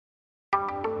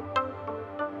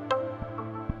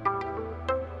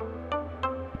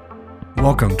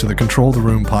Welcome to the Control the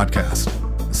Room podcast,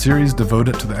 a series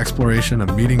devoted to the exploration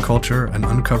of meeting culture and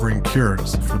uncovering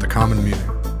cures for the common meeting.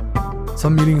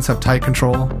 Some meetings have tight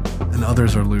control, and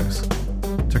others are loose.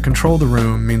 To control the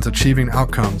room means achieving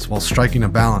outcomes while striking a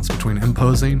balance between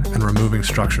imposing and removing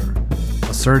structure,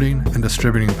 asserting and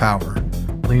distributing power,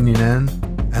 leaning in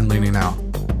and leaning out,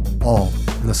 all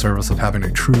in the service of having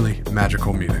a truly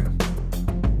magical meeting.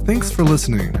 Thanks for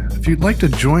listening. If you'd like to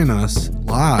join us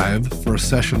live for a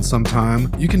session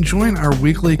sometime, you can join our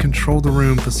weekly Control the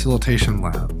Room Facilitation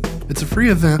Lab. It's a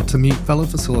free event to meet fellow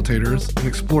facilitators and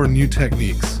explore new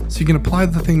techniques, so you can apply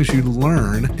the things you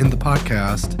learn in the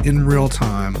podcast in real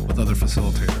time with other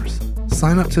facilitators.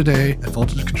 Sign up today at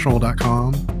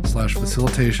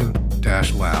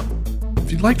voltagecontrol.com/facilitation-lab.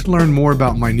 If you'd like to learn more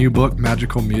about my new book,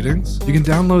 Magical Meetings, you can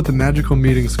download the Magical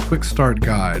Meetings Quick Start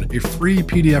Guide, a free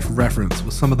PDF reference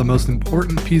with some of the most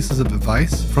important pieces of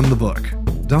advice from the book.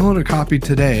 Download a copy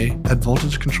today at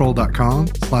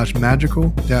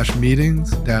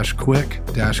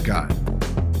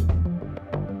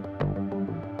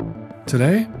voltagecontrol.com/magical-meetings-quick-guide.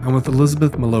 Today, I'm with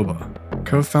Elizabeth Maloba,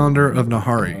 co-founder of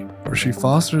Nahari, where she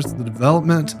fosters the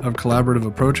development of collaborative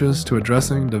approaches to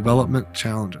addressing development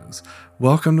challenges.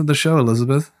 Welcome to the show,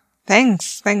 Elizabeth.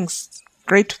 Thanks.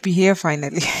 Great to be here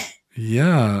finally.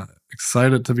 Yeah,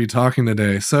 excited to be talking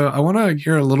today. So I want to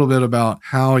hear a little bit about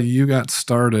how you got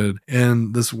started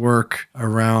in this work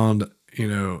around,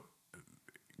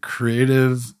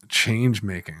 creative change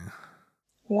making.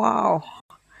 Wow.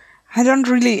 I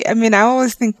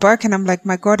always think back and I'm like,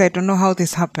 my God, I don't know how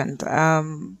this happened.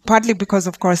 Partly because,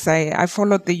 of course, I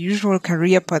followed the usual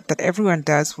career path that everyone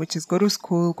does, which is go to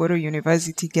school, go to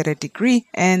university, get a degree.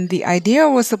 And the idea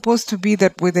was supposed to be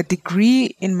that with a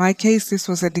degree, in my case, this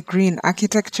was a degree in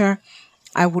architecture,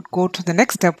 I would go to the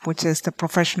next step, which is the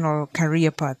professional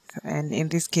career path. And in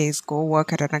this case, go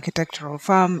work at an architectural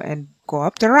firm and go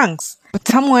up the ranks. But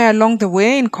somewhere along the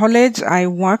way in college, I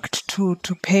worked to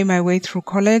pay my way through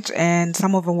college. And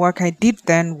some of the work I did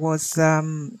then was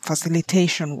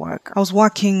facilitation work. I was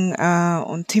working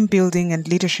on team building and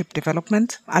leadership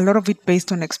development, a lot of it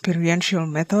based on experiential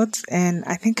methods. And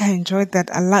I think I enjoyed that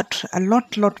a lot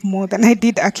more than I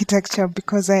did architecture,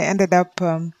 because I ended up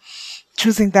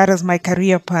choosing that as my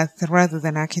career path rather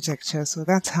than architecture. So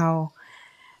that's how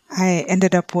I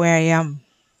ended up where I am.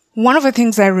 One of the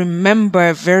things I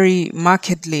remember very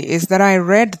markedly is that I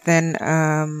read then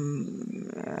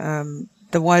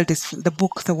the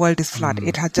book The World is Flat.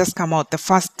 It had just come out. The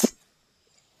first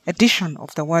edition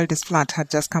of The World is Flat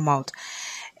had just come out.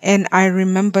 And I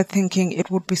remember thinking it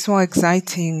would be so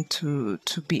exciting to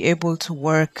be able to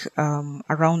work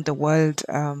around the world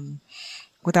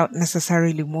without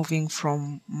necessarily moving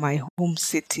from my home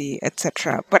city,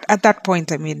 etc. But at that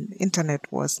point, internet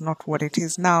was not what it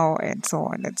is now, and so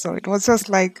on. And so it was just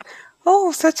like,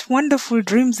 oh, such wonderful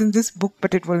dreams in this book,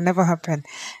 but it will never happen.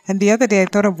 And the other day I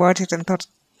thought about it and thought,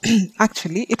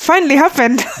 actually, it finally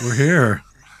happened. We're here.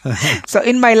 So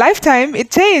in my lifetime,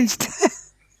 it changed.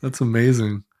 That's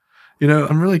amazing.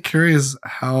 I'm really curious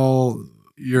how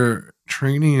your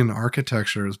training in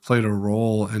architecture has played a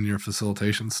role in your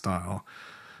facilitation style.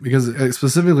 Because I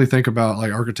specifically think about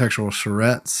like architectural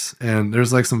charrettes, and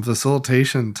there's like some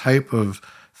facilitation type of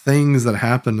things that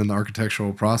happen in the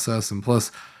architectural process. And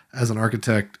plus, as an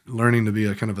architect, learning to be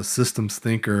a kind of a systems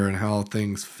thinker and how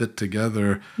things fit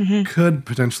together could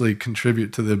potentially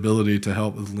contribute to the ability to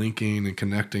help with linking and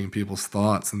connecting people's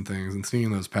thoughts and things and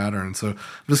seeing those patterns. So I'm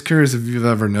just curious if you've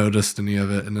ever noticed any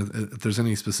of it, and if there's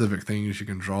any specific things you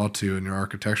can draw to in your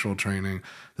architectural training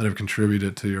that have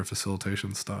contributed to your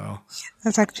facilitation style.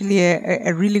 That's actually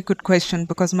a really good question,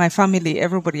 because my family,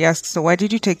 everybody asks, so why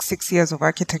did you take 6 years of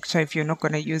architecture if you're not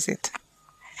going to use it?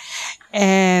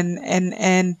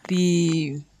 And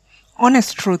the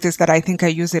honest truth is that I think I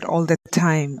use it all the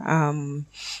time.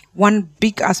 One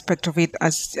big aspect of it,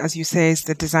 as you say, is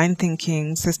the design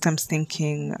thinking, systems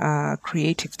thinking,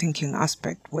 creative thinking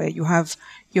aspect, where you're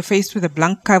faced with a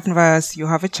blank canvas, you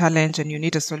have a challenge and you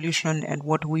need a solution, and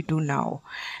what do we do now?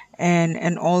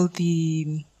 And all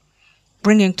the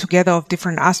bringing together of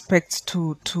different aspects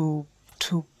to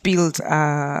build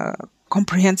a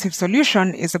comprehensive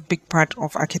solution is a big part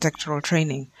of architectural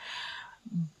training.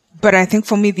 But I think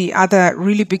for me, the other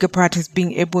really bigger part is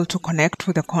being able to connect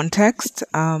with the context.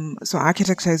 So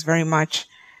architecture is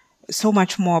so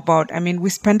much more about, we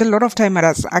spend a lot of time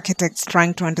as architects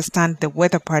trying to understand the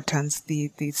weather patterns,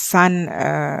 the sun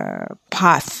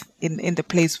path in the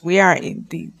place we are in,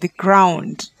 the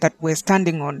ground that we're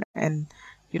standing on, and,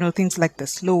 things like the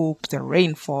slope, the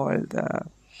rainfall, the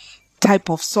type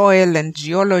of soil and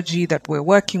geology that we're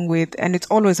working with. And it's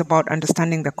always about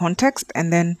understanding the context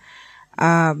and then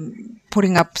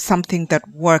putting up something that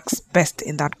works best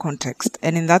in that context.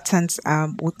 And in that sense,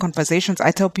 with conversations,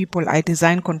 I tell people I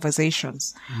design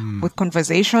conversations. With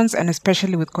conversations, and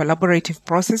especially with collaborative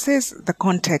processes, the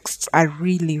contexts are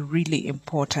really, really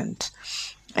important.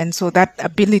 And so that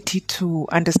ability to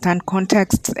understand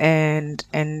context and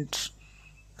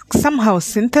somehow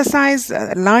synthesize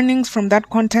learnings from that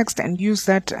context and use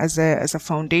that as a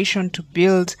foundation to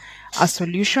build a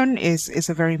solution is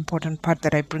a very important part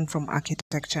that I bring from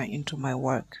architecture into my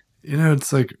work.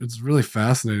 It's really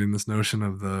fascinating, this notion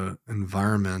of the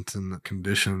environment and the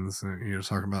conditions. You're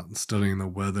talking about studying the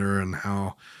weather and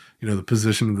how, the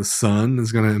position of the sun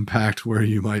is going to impact where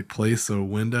you might place a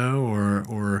window,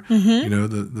 or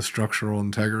the structural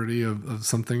integrity of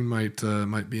something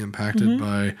might be impacted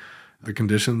by the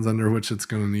conditions under which it's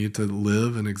going to need to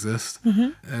live and exist.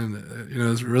 And,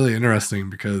 it's really interesting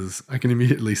because I can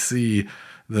immediately see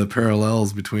the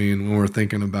parallels between when we're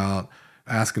thinking about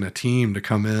asking a team to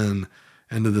come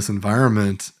into this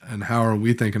environment, and how are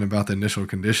we thinking about the initial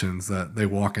conditions that they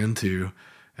walk into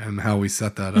and how we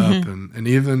set that up, and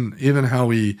even how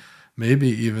we maybe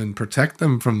even protect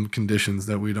them from conditions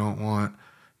that we don't want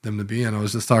them to be in. I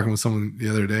was just talking with someone the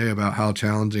other day about how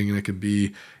challenging it could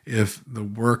be if the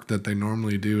work that they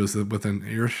normally do is within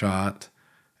earshot,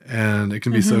 and it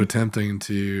can be so tempting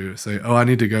to say, oh, I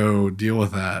need to go deal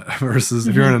with that, versus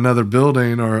if you're in another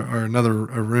building or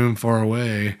a room far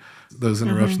away, those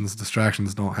interruptions,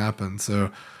 distractions don't happen.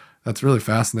 So that's really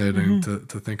fascinating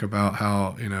to think about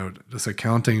how, just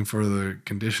accounting for the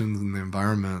conditions and the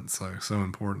environment's like so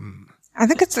important. I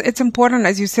think it's important,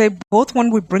 as you say, both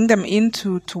when we bring them in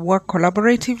to work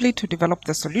collaboratively to develop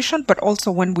the solution, but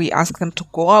also when we ask them to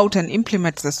go out and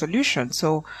implement the solution.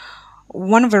 So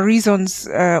one of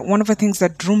the things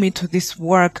that drew me to this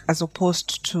work as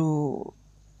opposed to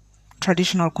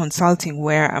traditional consulting,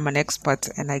 where I'm an expert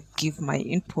and I give my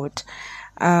input,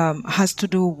 has to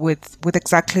do with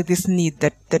exactly this need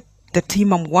that the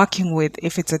team I'm working with,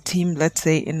 if it's a team, let's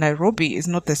say in Nairobi, is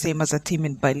not the same as a team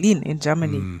in Berlin, in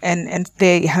Germany. And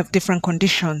they have different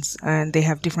conditions, and they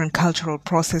have different cultural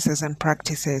processes and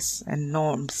practices and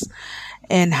norms.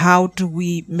 And how do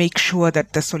we make sure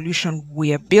that the solution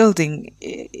we are building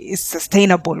is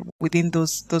sustainable within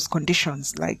those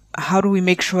conditions? Like, how do we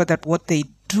make sure that what they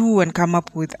do and come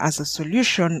up with as a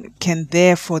solution can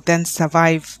therefore then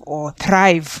survive or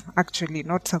thrive, actually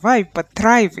not survive, but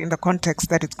thrive in the context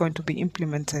that it's going to be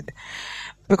implemented?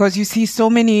 Because you see so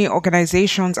many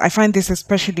organizations, I find this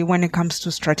especially when it comes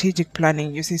to strategic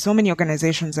planning, you see so many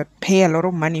organizations that pay a lot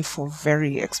of money for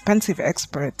very expensive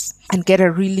experts and get a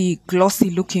really glossy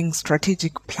looking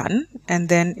strategic plan, and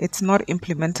then it's not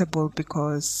implementable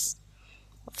because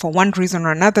for one reason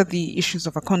or another, the issues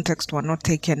of a context were not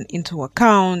taken into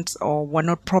account or were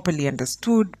not properly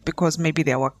understood, because maybe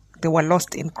they were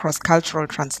lost in cross-cultural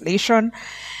translation,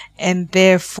 and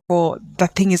therefore the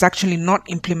thing is actually not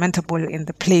implementable in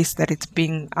the place that it's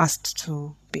being asked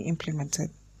to be implemented.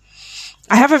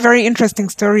 I have a very interesting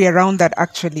story around that,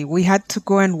 actually. We had to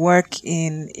go and work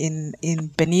in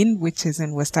Benin, which is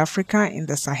in West Africa, in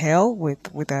the Sahel,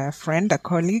 with a friend, a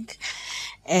colleague.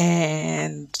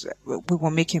 And we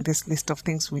were making this list of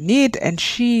things we need, and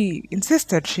she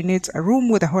insisted she needs a room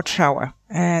with a hot shower.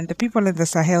 And the people in the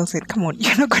Sahel said, come on,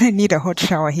 you're not going to need a hot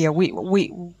shower here.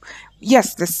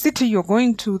 Yes, the city you're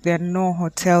going to, there are no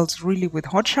hotels really with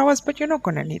hot showers, but you're not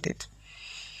going to need it.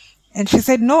 And she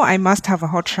said, no, I must have a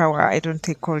hot shower. I don't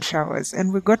take cold showers.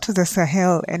 And we got to the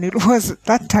Sahel, and it was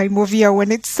that time of year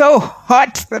when it's so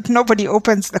hot that nobody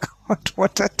opens the hot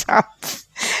water tap.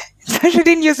 So she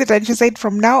didn't use it, and she said,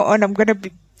 from now on, I'm going to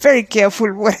be very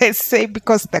careful what I say,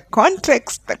 because the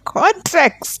context.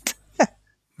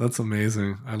 That's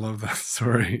amazing. I love that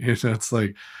story. It's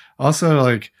like, also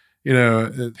like,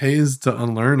 it pays to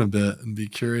unlearn a bit and be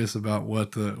curious about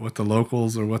what the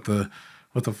locals or what the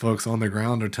folks on the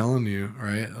ground are telling you,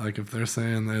 right? Like if they're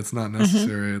saying that it's not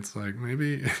necessary, it's like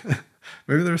maybe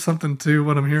there's something to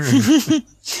what I'm hearing.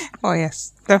 Oh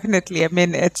yes, definitely. I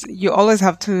mean, you always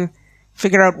have to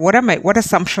figure out what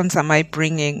assumptions am I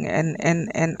bringing, and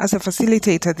as a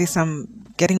facilitator, this I'm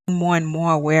getting more and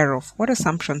more aware of. What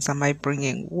assumptions am I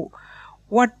bringing?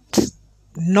 What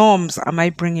norms am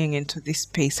I bringing into this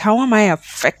space? How am I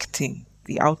affecting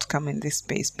the outcome in this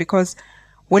space? Because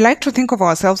we like to think of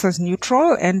ourselves as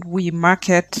neutral, and we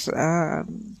market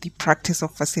the practice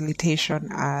of facilitation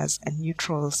as a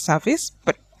neutral service,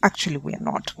 but actually we are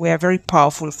not. We are a very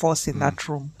powerful force in that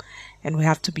room, and we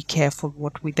have to be careful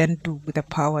what we then do with the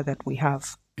power that we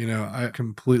have. I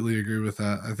completely agree with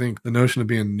that. I think the notion of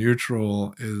being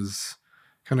neutral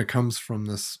kind of comes from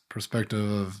this perspective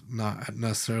of not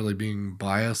necessarily being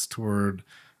biased toward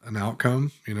an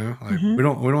outcome, like we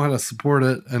don't know how to support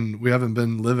it, and we haven't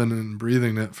been living and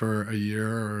breathing it for a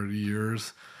year or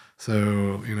years.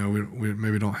 So, we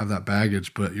maybe don't have that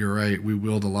baggage, but you're right. We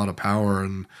wield a lot of power,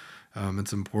 and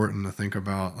it's important to think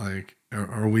about, like,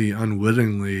 are we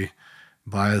unwittingly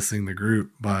biasing the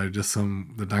group by just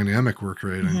the dynamic we're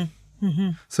creating?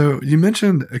 So you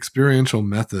mentioned experiential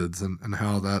methods and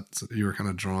how you were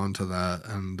kind of drawn to that.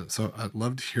 And so I'd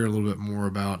love to hear a little bit more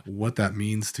about what that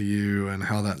means to you and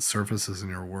how that surfaces in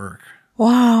your work.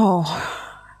 Wow.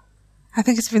 I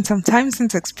think it's been some time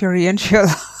since experiential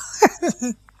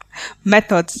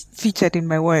methods featured in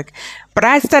my work. But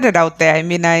I started out there. I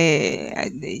mean,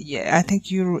 I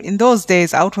think in those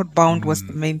days, Outward Bound was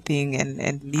the main thing,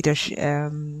 and leadership.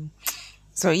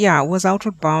 So yeah, I was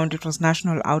Outward Bound. It was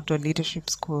National Outdoor Leadership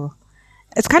School.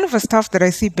 It's kind of a stuff that I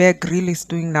see Bear Grylls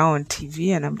doing now on TV,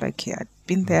 and I'm like, yeah, I've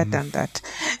been there, done that.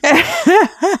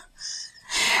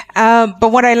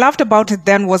 But what I loved about it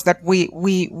then was that we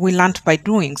learned by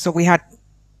doing. So we had,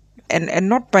 and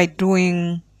not by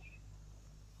doing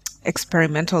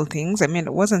experimental things. I mean,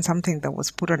 it wasn't something that was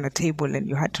put on a table and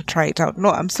you had to try it out. No,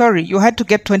 I'm sorry. You had to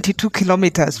get 22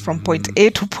 kilometers from point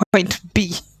A to point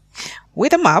B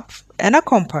with a map and a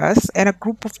compass and a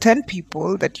group of 10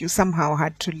 people that you somehow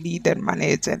had to lead and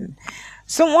manage and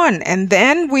so on. And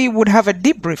then we would have a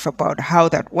debrief about how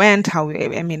that went, how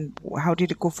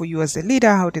did it go for you as a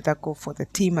leader? How did that go for the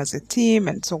team as a team,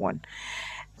 and so on.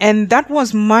 And that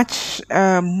was much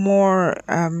more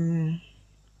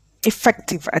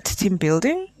effective at team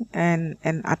building and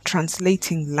at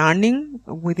translating learning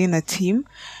within a team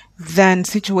than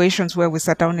situations where we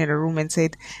sat down in a room and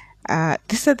said,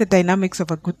 these are the dynamics of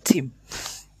a good team,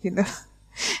 and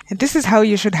this is how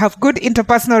you should have good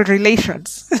interpersonal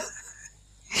relations.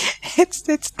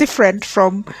 It's different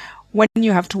from when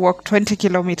you have to walk 20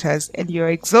 kilometers and you're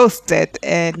exhausted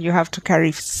and you have to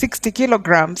carry 60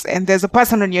 kilograms and there's a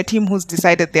person on your team who's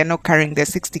decided they're not carrying their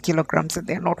 60 kilograms and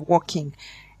they're not walking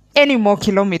any more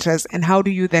kilometers. And how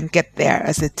do you then get there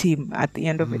as a team at the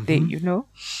end of the day,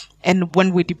 And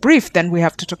when we debrief, then we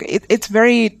have to talk. It's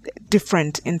very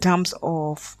different in terms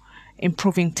of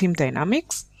improving team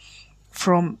dynamics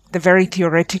from the very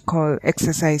theoretical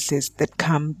exercises that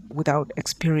come without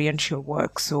experiential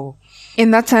work. So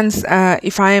in that sense,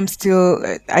 if I am still,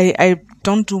 I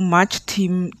don't do much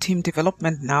team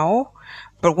development now,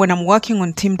 but when I'm working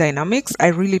on team dynamics, I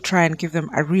really try and give them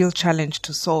a real challenge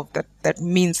to solve. That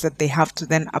means that they have to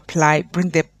then bring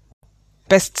their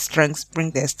best strengths,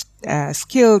 bring their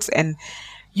skills, and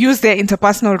use their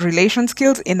interpersonal relation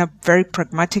skills in a very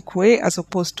pragmatic way, as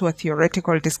opposed to a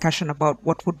theoretical discussion about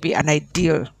what would be an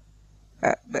ideal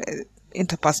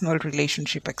interpersonal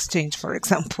relationship exchange, for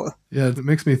example. Yeah, it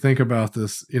makes me think about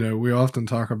this. We often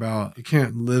talk about you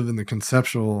can't live in the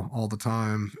conceptual all the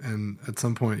time, and at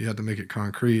some point you have to make it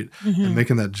concrete. And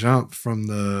making that jump from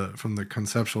the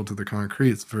conceptual to the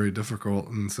concrete is very difficult.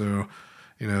 And so,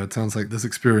 it sounds like this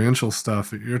experiential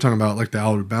stuff you're talking about, like the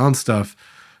Outward Bound stuff,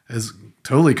 is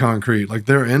totally concrete. Like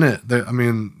they're in it.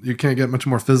 You can't get much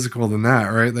more physical than that,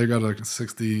 right? They got a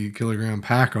 60 kilogram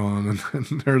pack on and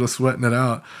they're just sweating it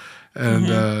out. And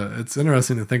it's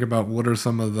interesting to think about what are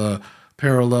some of the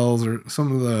parallels or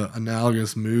some of the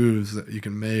analogous moves that you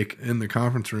can make in the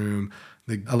conference room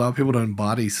that allow people to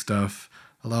embody stuff,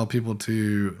 allow people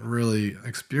to really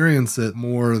experience it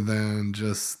more than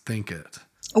just think it.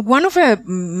 One of the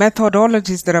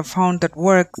methodologies that I've found that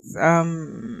works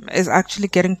is actually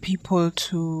getting people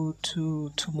to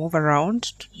move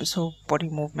around, so body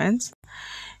movements.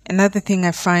 Another thing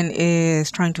I find is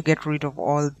trying to get rid of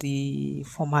all the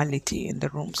formality in the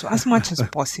room, so as much as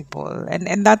possible.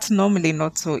 And that's normally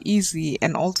not so easy,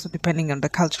 and also depending on the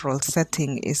cultural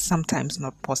setting is sometimes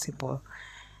not possible.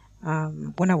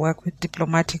 When I work with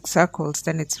diplomatic circles,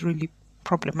 then it's really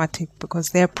problematic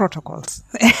because there are protocols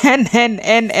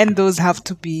and those have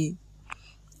to be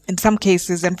in some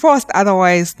cases enforced,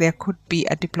 otherwise there could be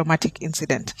a diplomatic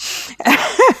incident.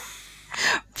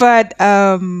 But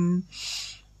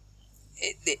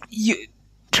you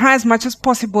try as much as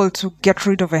possible to get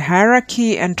rid of a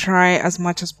hierarchy and try as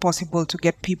much as possible to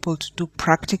get people to do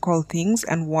practical things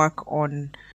and work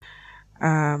on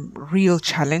real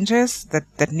challenges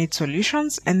that need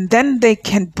solutions, and then they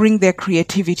can bring their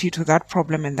creativity to that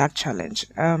problem and that challenge.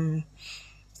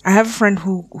 I have a friend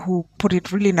who put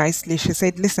it really nicely. She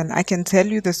said, listen, I can tell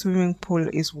you the swimming pool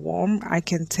is warm. I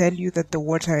can tell you that the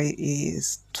water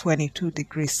is 22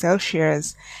 degrees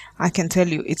Celsius. I can tell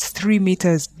you it's 3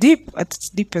 meters deep at its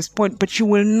deepest point, but you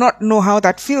will not know how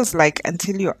that feels like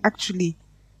until you're actually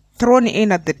thrown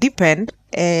in at the deep end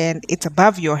and it's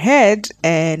above your head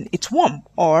and it's warm,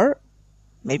 or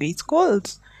maybe it's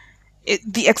cold.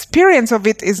 the experience of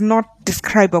it is not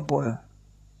describable.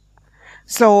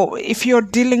 So if you're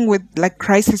dealing with like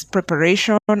crisis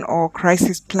preparation or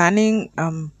crisis planning,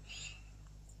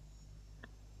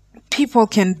 people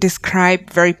can describe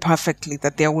very perfectly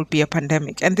that there will be a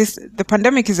pandemic. And the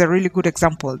pandemic is a really good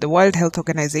example. The World Health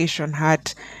Organization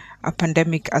had a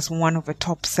pandemic as one of the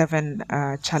top 7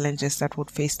 challenges that would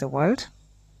face the world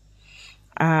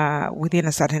within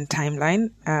a certain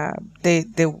timeline.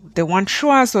 They weren't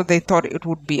sure, so they thought it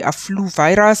would be a flu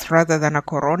virus rather than a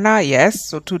corona. Yes,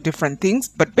 so 2 different things.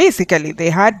 But basically,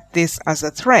 they had this as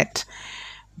a threat.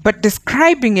 But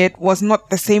describing it was not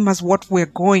the same as what we're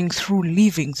going through,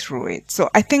 living through it. So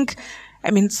I think,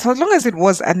 so long as it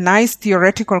was a nice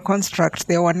theoretical construct,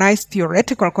 there were nice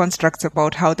theoretical constructs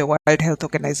about how the World Health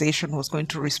Organization was going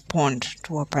to respond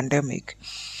to a pandemic.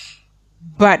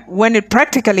 But when it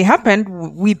practically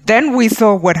happened, we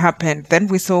saw what happened. Then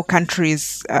we saw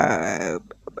countries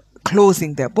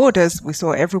closing their borders. We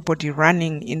saw everybody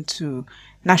running into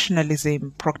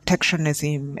nationalism,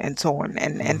 protectionism, and so on.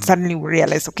 And suddenly we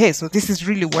realized, okay, so this is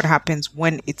really what happens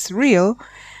when it's real,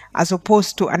 as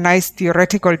opposed to a nice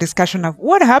theoretical discussion of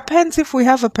what happens if we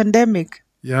have a pandemic.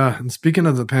 Yeah. And speaking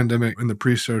of the pandemic, in the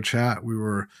pre-show chat, we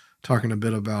were talking a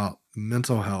bit about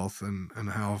mental health and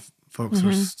how folks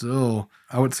are still,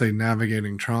 I would say,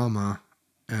 navigating trauma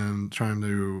and trying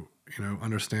to,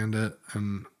 understand it.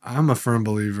 And I'm a firm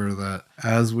believer that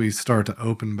as we start to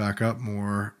open back up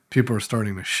more, people are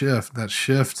starting to shift. That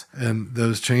shift and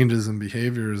those changes in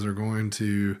behaviors are going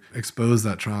to expose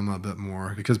that trauma a bit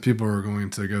more, because people are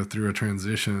going to go through a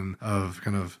transition of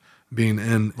kind of being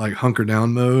in like hunker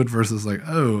down mode versus like,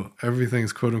 oh,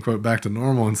 everything's quote unquote back to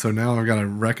normal. And so now I've got to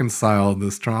reconcile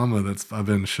this trauma I've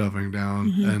been shoving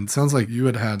down. And it sounds like you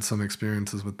had some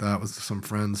experiences with that, with some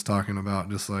friends talking about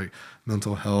just like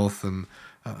mental health. And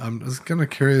I'm just kind of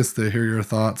curious to hear your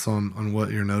thoughts on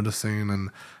what you're noticing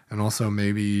and also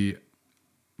maybe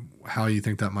how you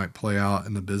think that might play out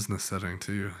in the business setting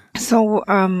too. So,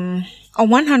 on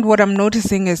one hand, what I'm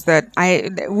noticing is that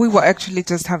we were actually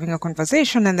just having a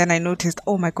conversation, and then I noticed,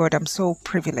 oh my God, I'm so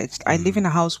privileged. I live in a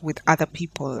house with other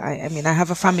people. I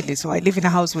have a family, so I live in a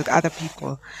house with other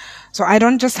people. So I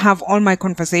don't just have all my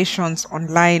conversations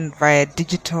online via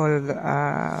digital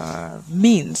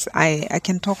means. I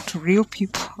can talk to real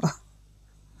people.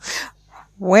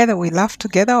 Whether we laugh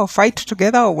together or fight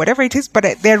together or whatever it is, but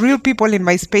there are real people in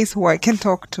my space who I can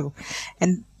talk to.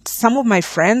 And some of my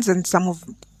friends and some of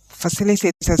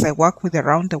facilitators I work with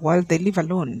around the world, they live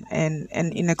alone. And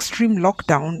in extreme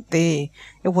lockdown,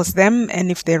 it was them, and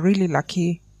if they're really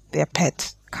lucky, their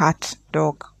pet, cat,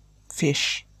 dog,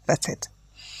 fish, that's it.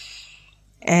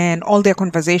 And all their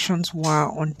conversations were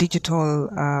on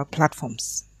digital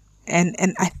platforms. And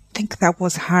I think that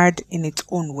was hard in its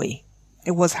own way.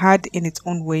 It was hard in its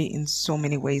own way in so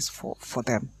many ways for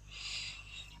them.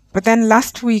 But then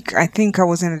last week, I think I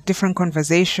was in a different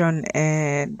conversation,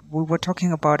 and we were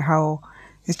talking about how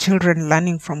the children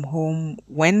learning from home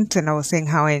went, and I was saying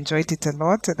how I enjoyed it a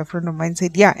lot. And a friend of mine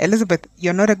said, yeah, Elizabeth,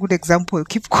 you're not a good example.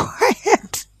 Keep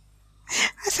quiet.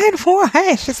 I said,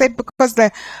 why? She said, because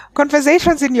the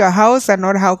conversations in your house are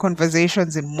not how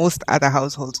conversations in most other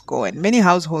households go. And many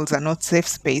households are not safe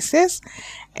spaces.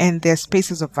 And they're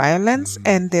spaces of violence.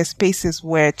 And they're spaces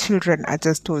where children are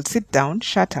just told, sit down,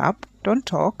 shut up, don't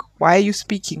talk. Why are you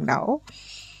speaking now?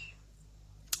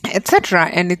 Etc.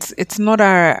 And it's not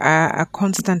a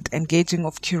constant engaging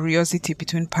of curiosity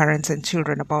between parents and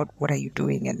children about what are you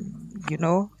doing, and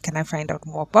can I find out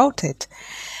more about it?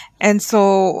 And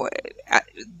so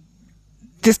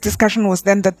this discussion was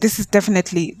then that this is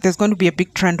definitely, there's going to be a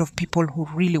big trend of people who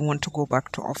really want to go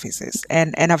back to offices.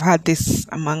 And I've had this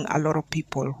among a lot of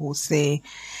people who say,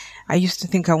 I used to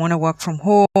think I want to work from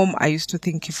home. I used to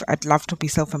think if I'd love to be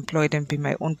self-employed and be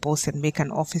my own boss and make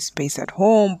an office space at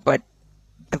home. But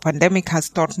the pandemic has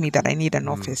taught me that I need an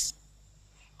office.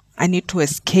 I need to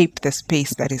escape the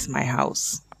space that is my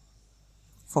house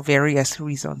for various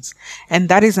reasons. And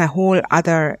that is a whole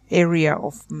other area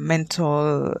of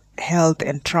mental health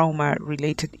and trauma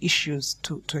related issues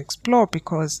to explore,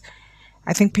 because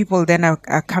I think people then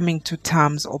are coming to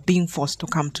terms, or being forced to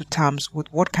come to terms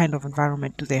with what kind of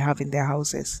environment do they have in their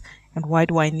houses, and why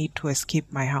do I need to escape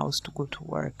my house to go to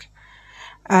work.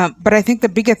 But I think the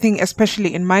bigger thing,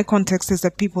 especially in my context, is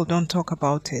that people don't talk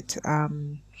about it.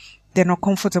 They're not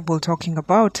comfortable talking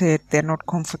about it. They're not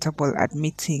comfortable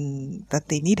admitting that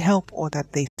they need help or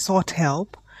that they sought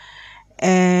help.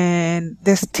 And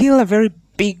there's still a very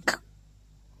big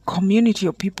community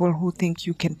of people who think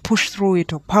you can push through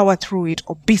it or power through it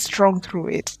or be strong through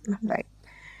it. Like,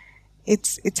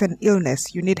 it's an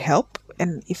illness. You need help.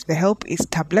 And if the help is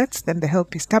tablets, then the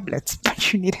help is tablets.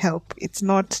 But you need help. It's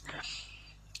not,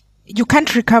 you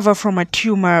can't recover from a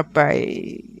tumor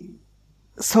by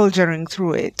soldiering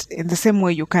through it. In the same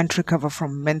way, you can't recover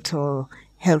from mental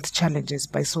health challenges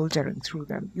by soldiering through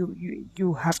them.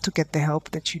 You have to get the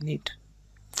help that you need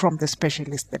from the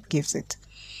specialist that gives it.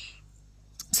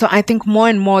 So I think more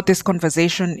and more this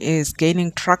conversation is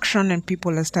gaining traction and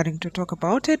people are starting to talk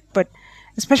about it. But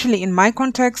especially in my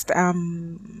context,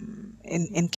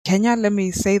 in Kenya, let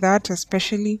me say that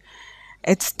especially,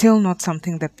 it's still not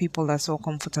something that people are so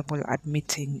comfortable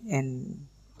admitting and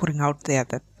putting out there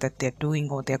that they're doing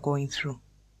or they're going through.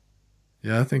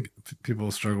 Yeah, I think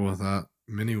people struggle with that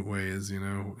many ways,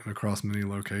 across many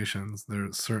locations.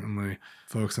 There's certainly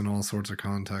folks in all sorts of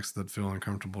contexts that feel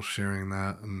uncomfortable sharing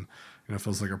that, and it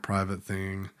feels like a private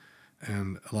thing,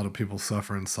 and a lot of people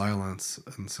suffer in silence.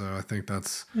 And so I think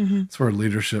that's where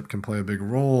leadership can play a big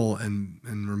role in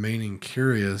remaining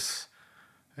curious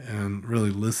and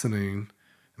really listening.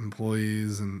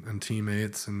 Employees and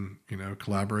teammates and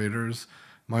collaborators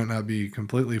might not be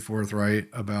completely forthright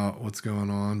about what's going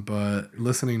on, but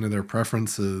listening to their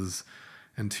preferences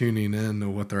and tuning in to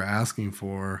what they're asking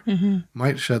for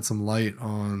might shed some light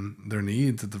on their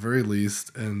needs at the very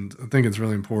least. And I think it's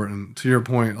really important. To your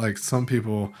point, like, some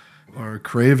people are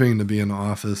craving to be in the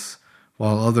office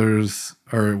while others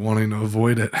are wanting to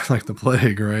avoid it like the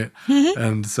plague, right?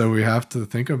 And so we have to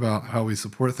think about how we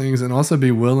support things and also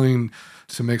be willing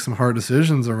to make some hard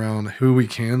decisions around who we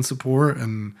can support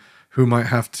and who might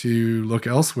have to look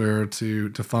elsewhere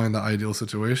to find the ideal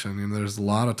situation. There's a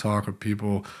lot of talk of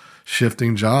people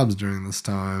shifting jobs during this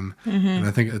time. And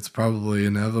I think it's probably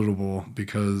inevitable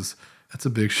because it's a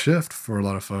big shift for a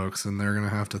lot of folks, and they're going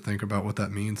to have to think about what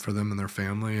that means for them and their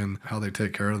family and how they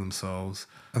take care of themselves.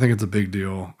 I think it's a big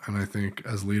deal. And I think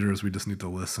as leaders, we just need to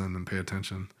listen and pay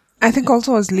attention. I think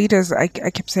also as leaders, I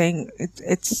keep saying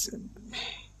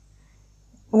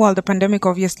well, the pandemic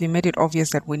obviously made it obvious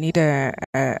that we need a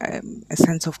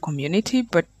sense of community,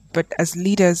 but as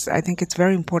leaders, I think it's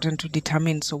very important to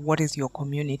determine, so what is your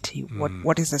community?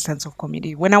 What is the sense of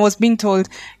community? When I was being told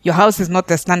your house is not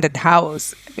the standard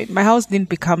house, my house didn't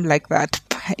become like that.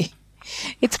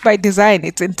 It's by design,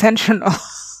 it's intentional.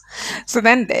 So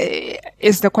then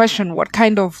is the question, what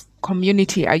kind of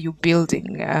community are you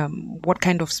building? What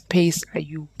kind of space are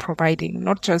you providing?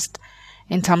 Not just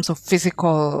in terms of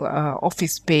physical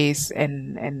office space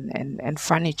and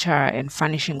furniture and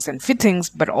furnishings and fittings,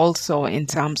 but also in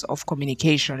terms of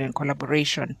communication and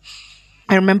collaboration.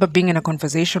 I remember being in a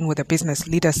conversation with a business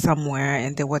leader somewhere,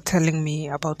 and they were telling me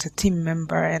about a team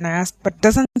member, and I asked, but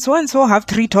doesn't so-and-so have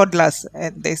 3 toddlers?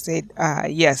 And they said,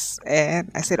 yes.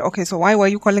 And I said, okay, so why were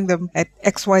you calling them at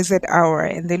XYZ hour?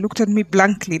 And they looked at me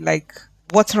blankly like,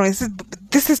 what's wrong? I said,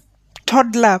 this is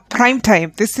toddler prime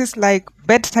time. This is like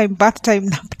bedtime, bath time,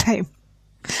 nap time,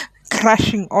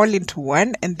 crashing all into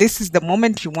one. And this is the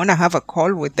moment you want to have a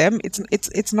call with them.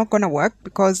 It's not going to work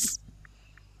because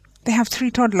they have 3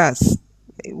 toddlers.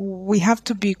 We have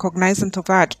to be cognizant of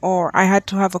that. Or I had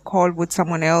to have a call with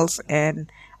someone else and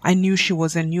I knew she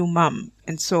was a new mom.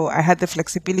 And so I had the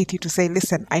flexibility to say,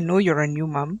 listen, I know you're a new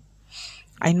mom.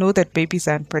 I know that babies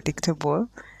are unpredictable.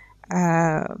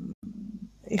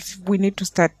 If we need to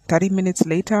start 30 minutes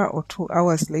later or 2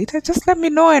 hours later, just let me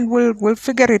know and we'll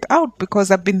figure it out, because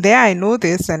I've been there, I know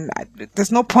this, and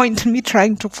there's no point in me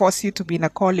trying to force you to be in a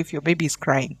call if your baby is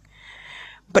crying.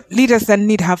 But leaders then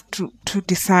have to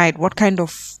decide what kind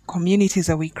of communities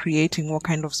are we creating, what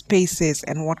kind of spaces,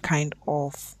 and what kind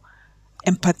of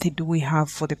empathy do we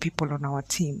have for the people on our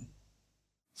team.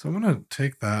 So I want to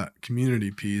take that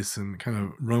community piece and kind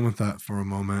of run with that for a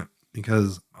moment,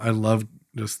 because I love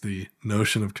just the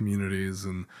notion of communities,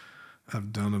 and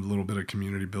I've done a little bit of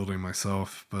community building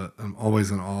myself, but I'm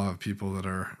always in awe of people that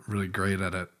are really great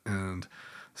at it. And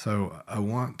so I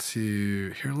want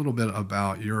to hear a little bit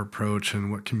about your approach and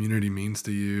what community means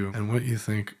to you and what you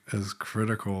think is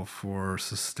critical for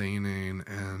sustaining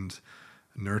and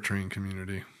nurturing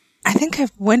community. I think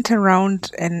I've went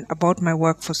around and about my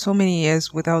work for so many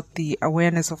years without the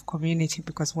awareness of community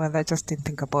because, well, I just didn't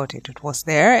think about it. It was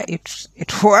there.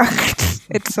 It worked.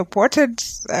 It supported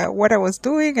what I was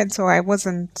doing. And so I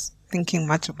wasn't thinking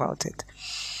much about it.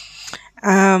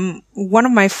 One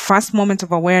of my first moments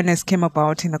of awareness came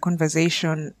about in a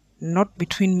conversation, not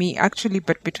between me actually,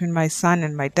 but between my son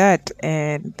and my dad.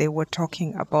 And they were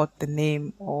talking about the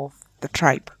name of the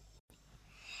tribe.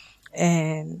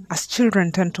 And as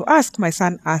children tend to ask, my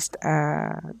son asked,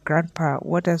 Grandpa,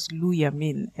 what does Luya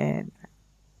mean? And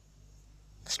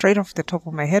straight off the top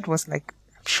of my head was like,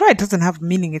 I'm sure it doesn't have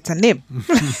meaning. It's a name,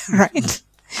 right?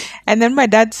 And then my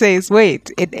dad says,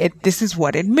 wait, this is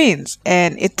what it means.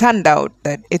 And it turned out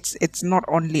that it's not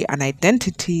only an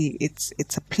identity, it's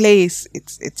a place,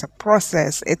 it's a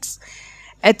process, it's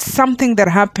something that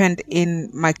happened in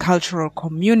my cultural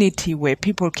community where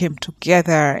people came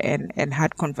together and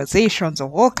had conversations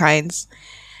of all kinds.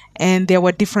 And there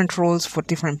were different roles for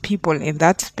different people in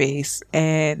that space,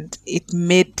 and it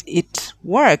made it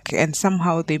work. And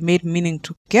somehow they made meaning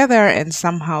together, and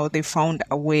somehow they found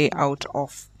a way out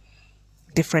of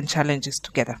different challenges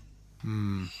together.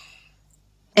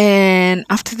 And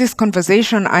after this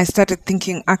conversation, I started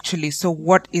thinking, actually, so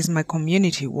what is my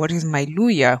community? What is my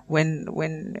Luya?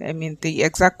 I mean, the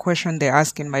exact question they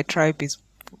ask in my tribe is,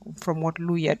 from what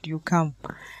Luya do you come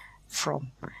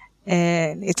from?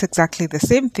 And it's exactly the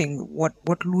same thing. What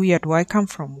Luya do I come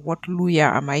from? What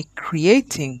Luya am I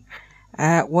creating?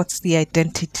 What's the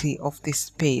identity of this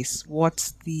space?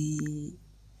 What's the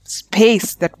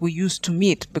space that we use to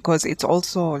meet? Because it's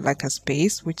also like a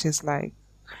space, which is like,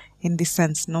 in this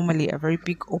sense, normally a very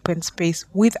big open space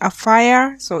with a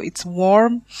fire. So it's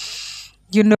warm,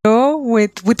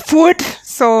 with food.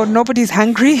 So nobody's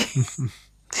hungry.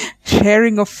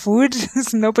 Sharing of food,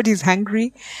 so nobody's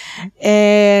hungry.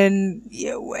 And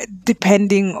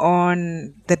depending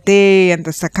on the day and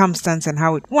the circumstance and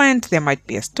how it went, there might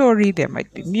be a story, there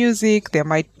might be music, there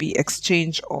might be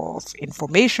exchange of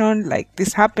information, like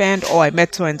this happened, or I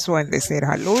met so and so and they said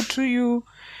hello to you.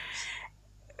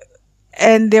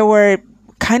 And there were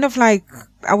kind of like,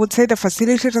 I would say the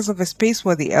facilitators of the space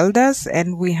were the elders,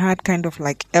 and we had kind of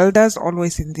like elders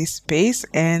always in this space,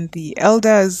 and the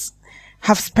elders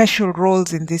have special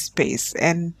roles in this space.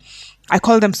 And I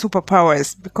call them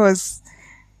superpowers because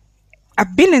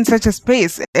I've been in such a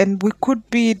space and we could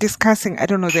be discussing, I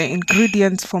don't know, the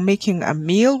ingredients for making a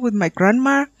meal with my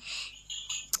grandma.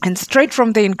 And straight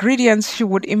from the ingredients, she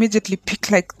would immediately pick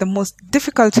like the most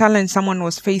difficult challenge someone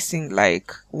was facing,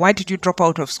 like, why did you drop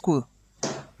out of school?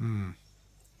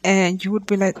 And you would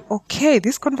be like, okay,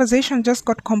 this conversation just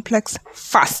got complex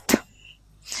fast.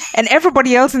 And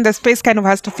everybody else in the space kind of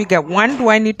has to figure, one, do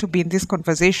I need to be in this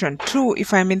conversation? Two,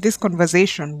 if I'm in this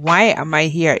conversation, why am I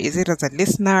here? Is it as a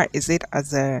listener? Is it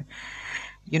as a,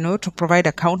 to provide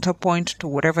a counterpoint to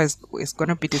whatever is going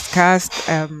to be discussed,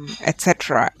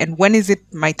 etc. And when is it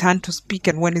my turn to speak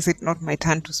and when is it not my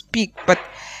turn to speak? But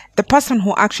the person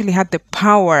who actually had the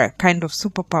power, kind of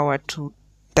superpower, to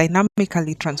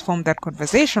dynamically transform that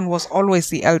conversation was always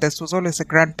the elders, was always the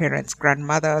grandparents,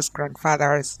 grandmothers,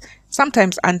 grandfathers,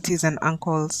 sometimes aunties and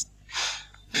uncles.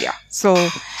 Yeah. So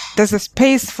there's a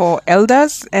space for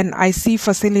elders, and I see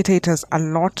facilitators a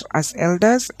lot as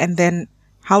elders. And then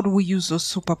how do we use those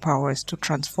superpowers to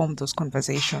transform those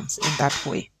conversations in that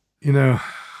way?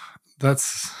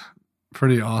 That's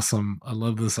pretty awesome. I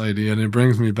love this idea. And it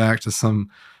brings me back to some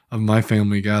of my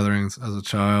family gatherings as a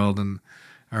child. And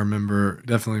I remember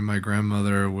definitely my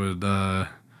grandmother would,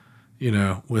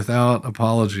 without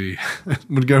apology,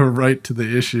 would go right to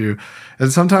the issue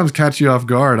and sometimes catch you off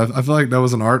guard. I feel like that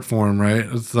was an art form, right?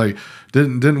 It's like,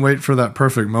 didn't wait for that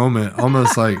perfect moment.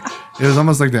 Almost like, it was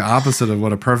almost like the opposite of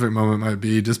what a perfect moment might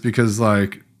be, just because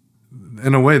like,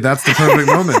 in a way, that's the perfect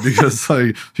moment because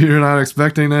like you're not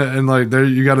expecting it, and like there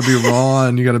you got to be raw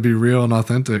and you got to be real and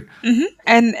authentic. Mm-hmm.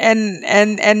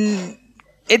 And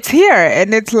it's here,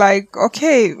 and it's like,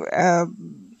 okay,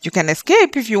 you can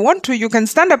escape if you want to. You can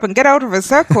stand up and get out of a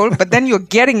circle, but then you're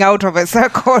getting out of a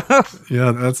circle.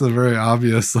 Yeah, that's a very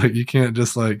obvious. Like you can't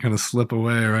just like kind of slip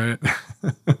away, right?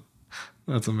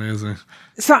 That's amazing.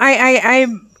 So I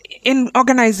in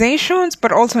organizations,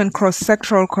 but also in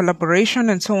cross-sectoral collaboration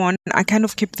and so on, I kind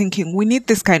of keep thinking we need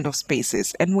this kind of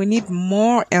spaces, and we need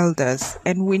more elders,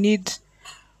 and we need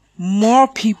more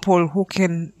people who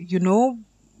can,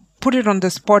 put it on the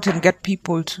spot and get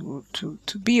people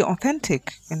to be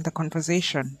authentic in the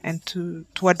conversation and to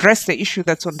address the issue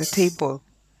that's on the table.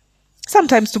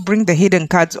 Sometimes to bring the hidden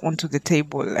cards onto the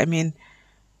table. I mean,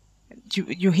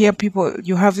 you hear people,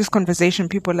 you have this conversation,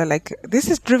 people are like, this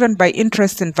is driven by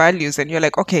interests and values. And you're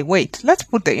like, okay, wait, let's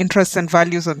put the interests and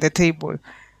values on the table.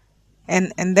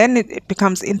 And then it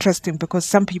becomes interesting because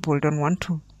some people don't want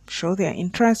to show their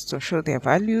interests or show their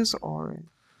values or...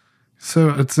 So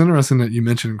it's interesting that you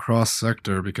mentioned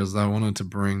cross-sector because I wanted to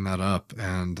bring that up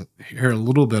and hear a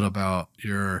little bit about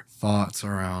your thoughts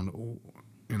around,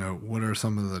 what are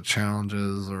some of the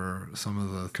challenges or some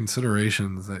of the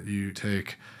considerations that you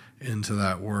take into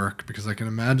that work, because I can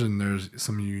imagine there's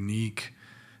some unique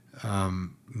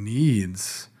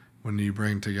needs when you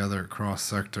bring together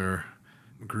cross-sector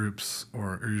groups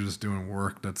or you're just doing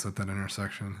work that's at that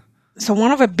intersection. So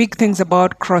one of the big things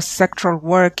about cross-sectoral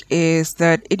work is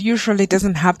that it usually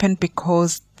doesn't happen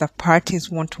because the parties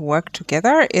want to work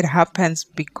together. It happens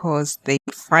because they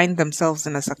find themselves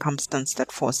in a circumstance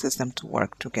that forces them to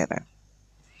work together.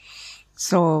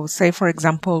 So say, for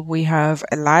example, we have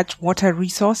a large water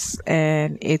resource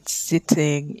and it's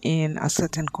sitting in a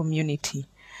certain community.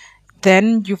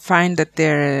 Then you find that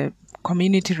there are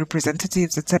community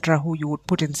representatives, etc., who you would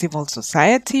put in civil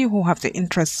society, who have the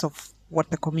interests of what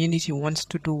the community wants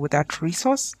to do with that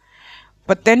resource.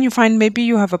 But then you find maybe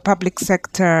you have a public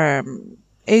sector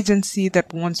agency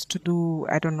that wants to do,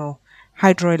 I don't know,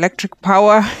 hydroelectric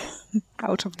power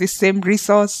out of this same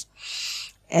resource.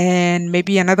 And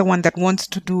maybe another one that wants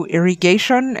to do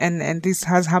irrigation, and this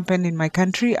has happened in my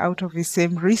country, out of the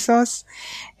same resource.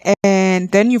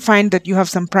 And then you find that you have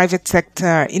some private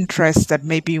sector interests that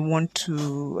maybe want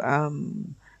to,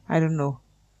 I don't know,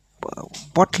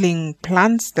 bottling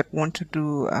plants that want to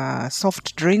do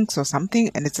soft drinks or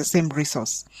something, and it's the same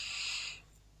resource.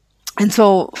 And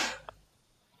so,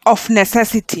 of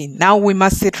necessity, now we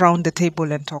must sit around the table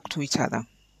and talk to each other.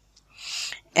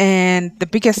 And the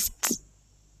biggest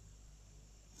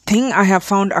thing I have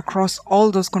found across all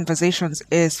those conversations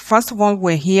is, first of all,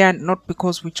 we're here not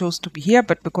because we chose to be here,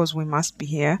 but because we must be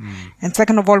here. And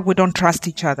second of all, we don't trust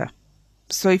each other.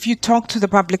 So if you talk to the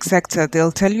public sector,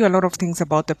 they'll tell you a lot of things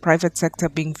about the private sector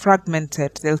being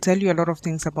fragmented. They'll tell you a lot of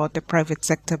things about the private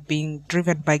sector being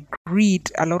driven by greed,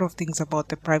 a lot of things about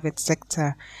the private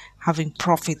sector having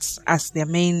profits as their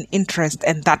main interest,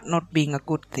 and that not being a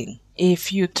good thing.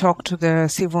 If you talk to the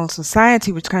civil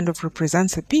society, which kind of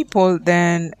represents the people,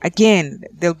 then again,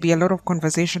 there'll be a lot of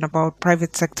conversation about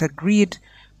private sector greed,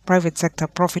 private sector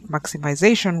profit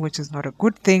maximization, which is not a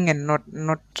good thing and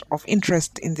not of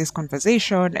interest in this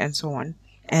conversation, and so on.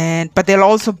 But there'll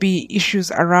also be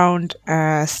issues around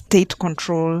state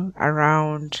control,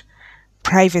 around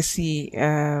privacy,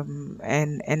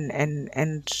 and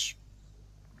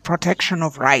protection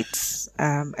of rights,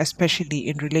 especially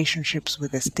in relationships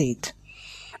with the state.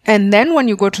 And then when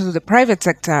you go to the private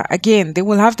sector, again, they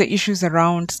will have the issues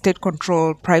around state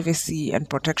control, privacy, and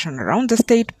protection around the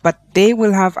state, but they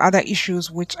will have other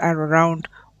issues which are around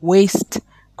waste,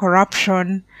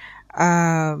 corruption,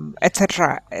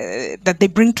 etc., that they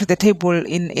bring to the table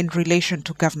in relation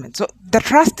to government. So the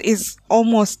trust is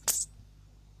almost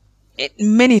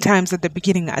many times at the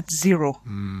beginning at zero.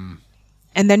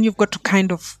 And then you've got to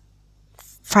kind of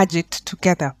fudge it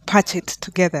together, patch it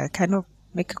together, kind of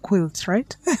make a quilt,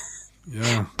 right?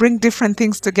 Yeah. Bring different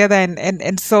things together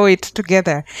and sew it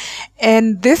together.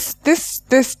 And this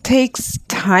takes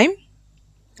time.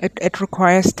 It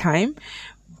requires time.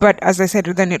 But as I said,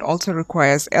 then it also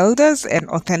requires elders and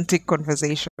authentic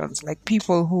conversations, like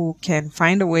people who can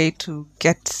find a way to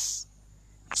get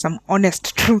some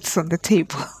honest truths on the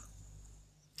table.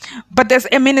 But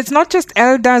it's not just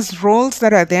elders' roles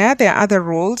that are there. There are other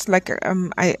roles. Like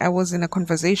I was in a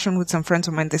conversation with some friends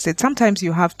of mine. They said sometimes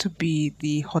you have to be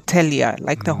the hotelier,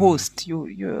 like the host.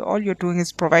 You all you're doing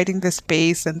is providing the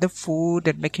space and the food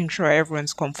and making sure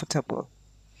everyone's comfortable.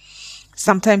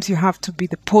 Sometimes you have to be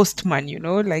the postman,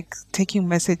 like taking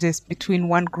messages between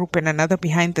one group and another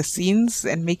behind the scenes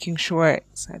and making sure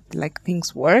like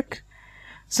things work.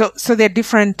 So there are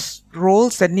different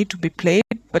roles that need to be played,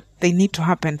 but they need to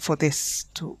happen for this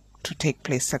to take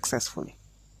place successfully.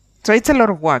 So it's a lot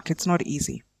of work. It's not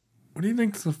easy. What do you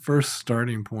think is the first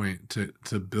starting point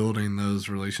to building those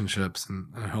relationships and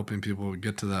helping people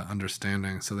get to that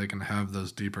understanding so they can have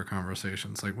those deeper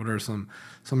conversations? Like, what are some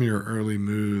of your early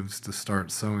moves to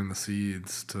start sowing the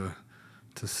seeds to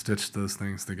stitch those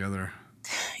things together?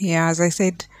 Yeah, as I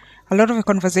said, a lot of the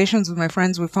conversations with my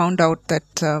friends, we found out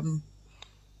that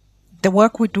the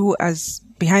work we do as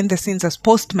behind the scenes as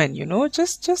postmen,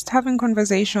 just having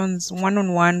conversations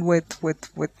one-on-one with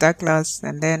Douglas,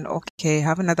 and then,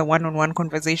 have another one-on-one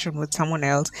conversation with someone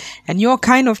else. And you're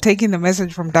kind of taking the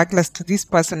message from Douglas to this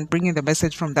person, bringing the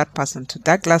message from that person to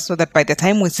Douglas, so that by the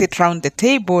time we sit around the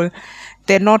table,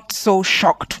 they're not so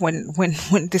shocked when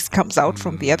this comes out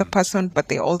from the other person, but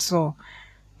they also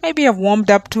maybe have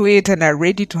warmed up to it and are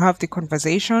ready to have the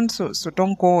conversation. So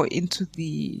don't go into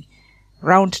the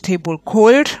round table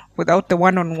cold without the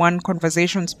one-on-one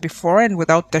conversations before and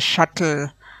without the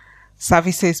shuttle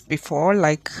services before,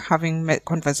 like having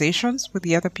conversations with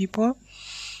the other people.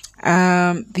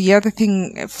 The other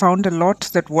thing I found a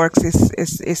lot that works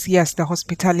is yes, the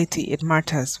hospitality. It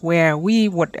matters.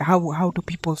 How do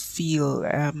people feel?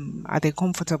 Are they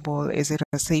comfortable? Is it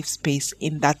a safe space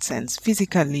in that sense,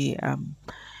 physically,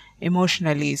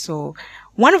 emotionally? So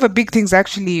one of the big things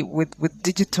actually with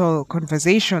digital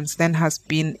conversations then has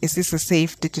been, is this a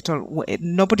safe digital?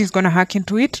 Nobody's going to hack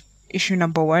into it. issue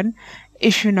number one.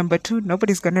 Issue number two,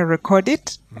 nobody's going to record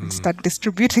it and start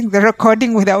distributing the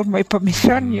recording without my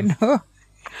permission,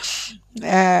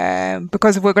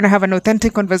 because if we're going to have an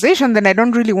authentic conversation, then I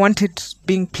don't really want it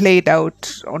being played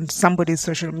out on somebody's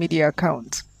social media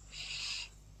account.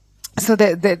 So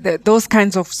those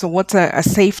kinds of, so what's a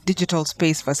safe digital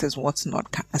space versus what's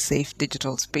not a safe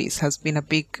digital space has been a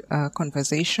big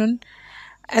conversation.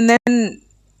 And then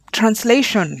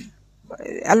translation.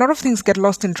 A lot of things get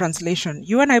lost in translation.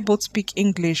 You and I both speak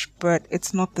English, but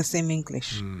it's not the same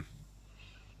English.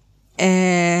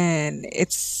 And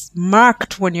it's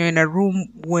marked when you're in a room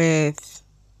with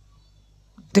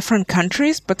different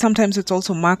countries, but sometimes it's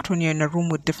also marked when you're in a room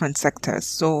with different sectors.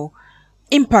 So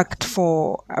impact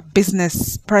for a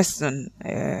business person,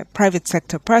 a private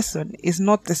sector person, is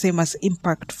not the same as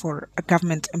impact for a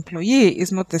government employee,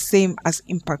 is not the same as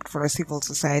impact for a civil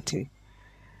society.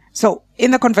 So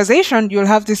in the conversation, you'll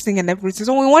have this thing and everybody says,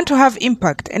 we want to have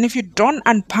impact. And if you don't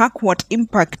unpack what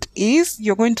impact is,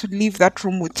 you're going to leave that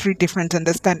room with three different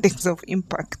understandings of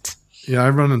impact. Yeah, I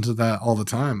run into that all the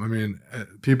time. I mean,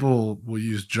 people will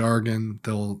use jargon,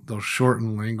 they'll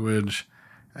shorten language,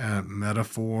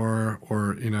 metaphor,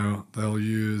 or, they'll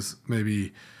use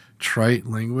maybe trite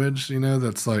language,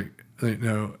 that's like,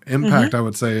 impact, I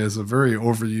would say, is a very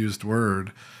overused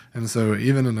word. And so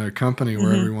even in a company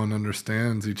where everyone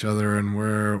understands each other and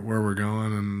where we're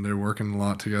going and they're working a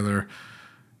lot together,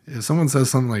 if someone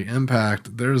says something like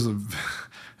impact, there's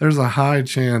a high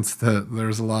chance that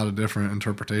there's a lot of different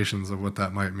interpretations of what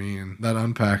that might mean. That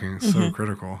unpacking is so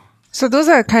critical. So those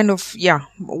are kind of,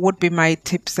 would be my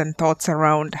tips and thoughts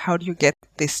around how do you get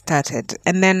this started.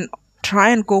 And then try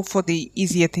and go for the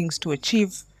easier things to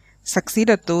achieve, succeed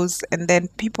at those, and then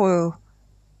people...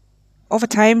 Over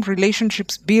time,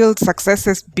 relationships build,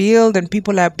 successes build, and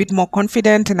people are a bit more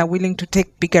confident and are willing to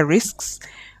take bigger risks.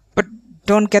 But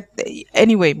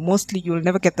mostly you'll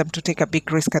never get them to take a big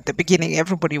risk at the beginning.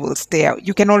 Everybody will stay out.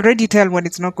 You can already tell when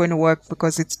it's not going to work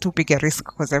because it's too big a risk,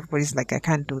 because everybody's like, I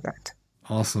can't do that.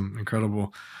 Awesome.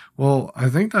 Incredible. Well, I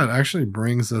think that actually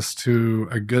brings us to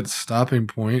a good stopping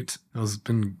point. It's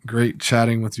been great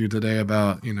chatting with you today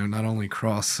about, not only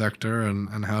cross-sector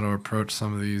and how to approach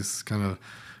some of these kind of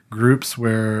groups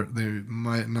where they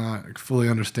might not fully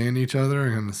understand each other,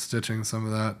 and kind of stitching some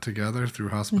of that together through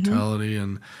hospitality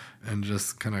and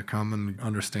just kind of common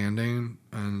understanding,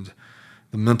 and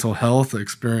the mental health,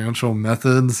 experiential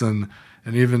methods, and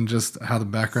even just how the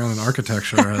background in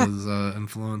architecture has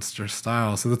influenced your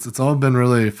style. So it's all been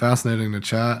really fascinating to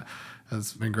chat.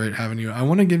 It's been great having you. I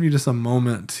want to give you just a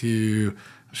moment to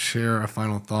share a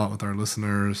final thought with our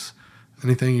listeners.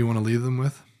 Anything you want to leave them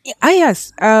with?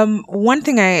 Yes. One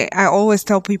thing I always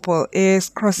tell people is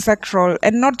cross-sectoral,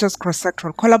 and not just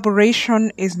cross-sectoral,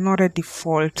 collaboration is not a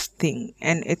default thing,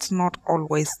 and it's not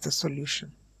always the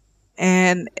solution.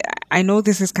 And I know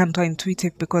this is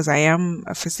counterintuitive because I am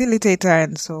a facilitator,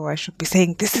 and so I should be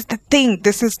saying, this is the thing,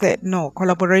 no,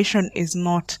 collaboration is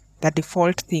not the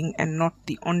default thing and not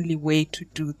the only way to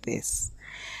do this.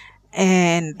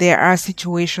 And there are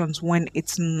situations when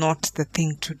it's not the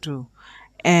thing to do.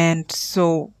 And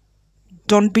so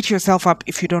don't beat yourself up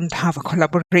if you don't have a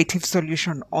collaborative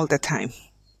solution all the time.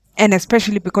 And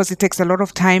especially because it takes a lot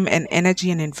of time and energy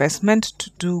and investment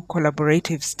to do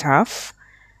collaborative stuff,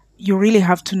 you really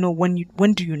have to know when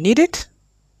do you need it?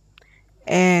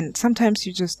 And sometimes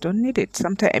you just don't need it.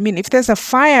 If there's a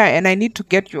fire and I need to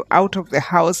get you out of the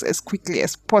house as quickly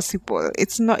as possible,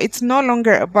 it's no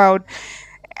longer about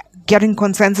getting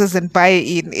consensus and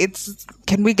buy-in. It's,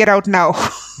 can we get out now?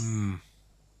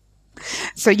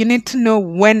 So you need to know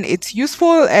when it's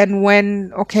useful and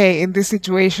when, in this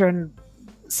situation,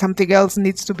 something else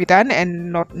needs to be done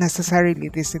and not necessarily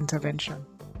this intervention.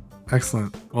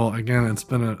 Excellent. Well, again, it's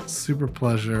been a super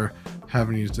pleasure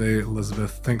having you today,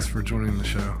 Elizabeth. Thanks for joining the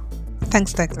show.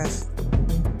 Thanks, Douglas.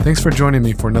 Thanks for joining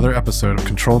me for another episode of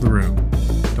Control the Room.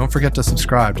 Don't forget to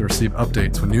subscribe to receive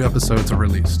updates when new episodes are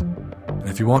released. And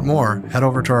if you want more, head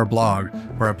over to our blog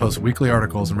where I post weekly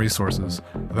articles and resources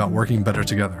about working better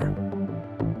together.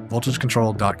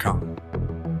 VoltageControl.com.